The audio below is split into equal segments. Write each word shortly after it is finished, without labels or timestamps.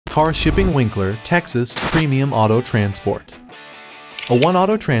Car Shipping Winkler, Texas Premium Auto Transport. A One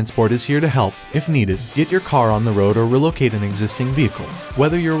Auto Transport is here to help, if needed, get your car on the road or relocate an existing vehicle.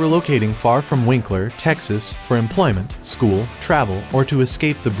 Whether you're relocating far from Winkler, Texas, for employment, school, travel, or to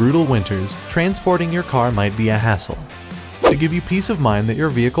escape the brutal winters, transporting your car might be a hassle. To give you peace of mind that your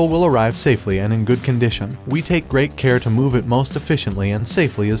vehicle will arrive safely and in good condition, we take great care to move it most efficiently and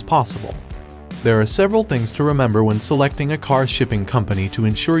safely as possible. There are several things to remember when selecting a car shipping company to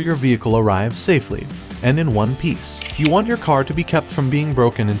ensure your vehicle arrives safely and in one piece. You want your car to be kept from being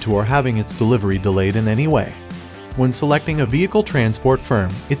broken into or having its delivery delayed in any way. When selecting a vehicle transport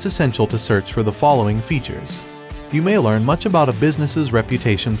firm, it's essential to search for the following features. You may learn much about a business's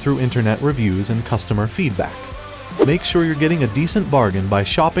reputation through internet reviews and customer feedback. Make sure you're getting a decent bargain by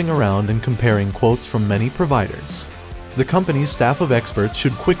shopping around and comparing quotes from many providers. The company's staff of experts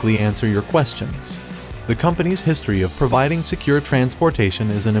should quickly answer your questions. The company's history of providing secure transportation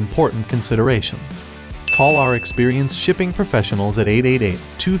is an important consideration. Call our experienced shipping professionals at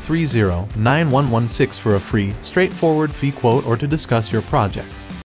 888-230-9116 for a free, straightforward fee quote or to discuss your project.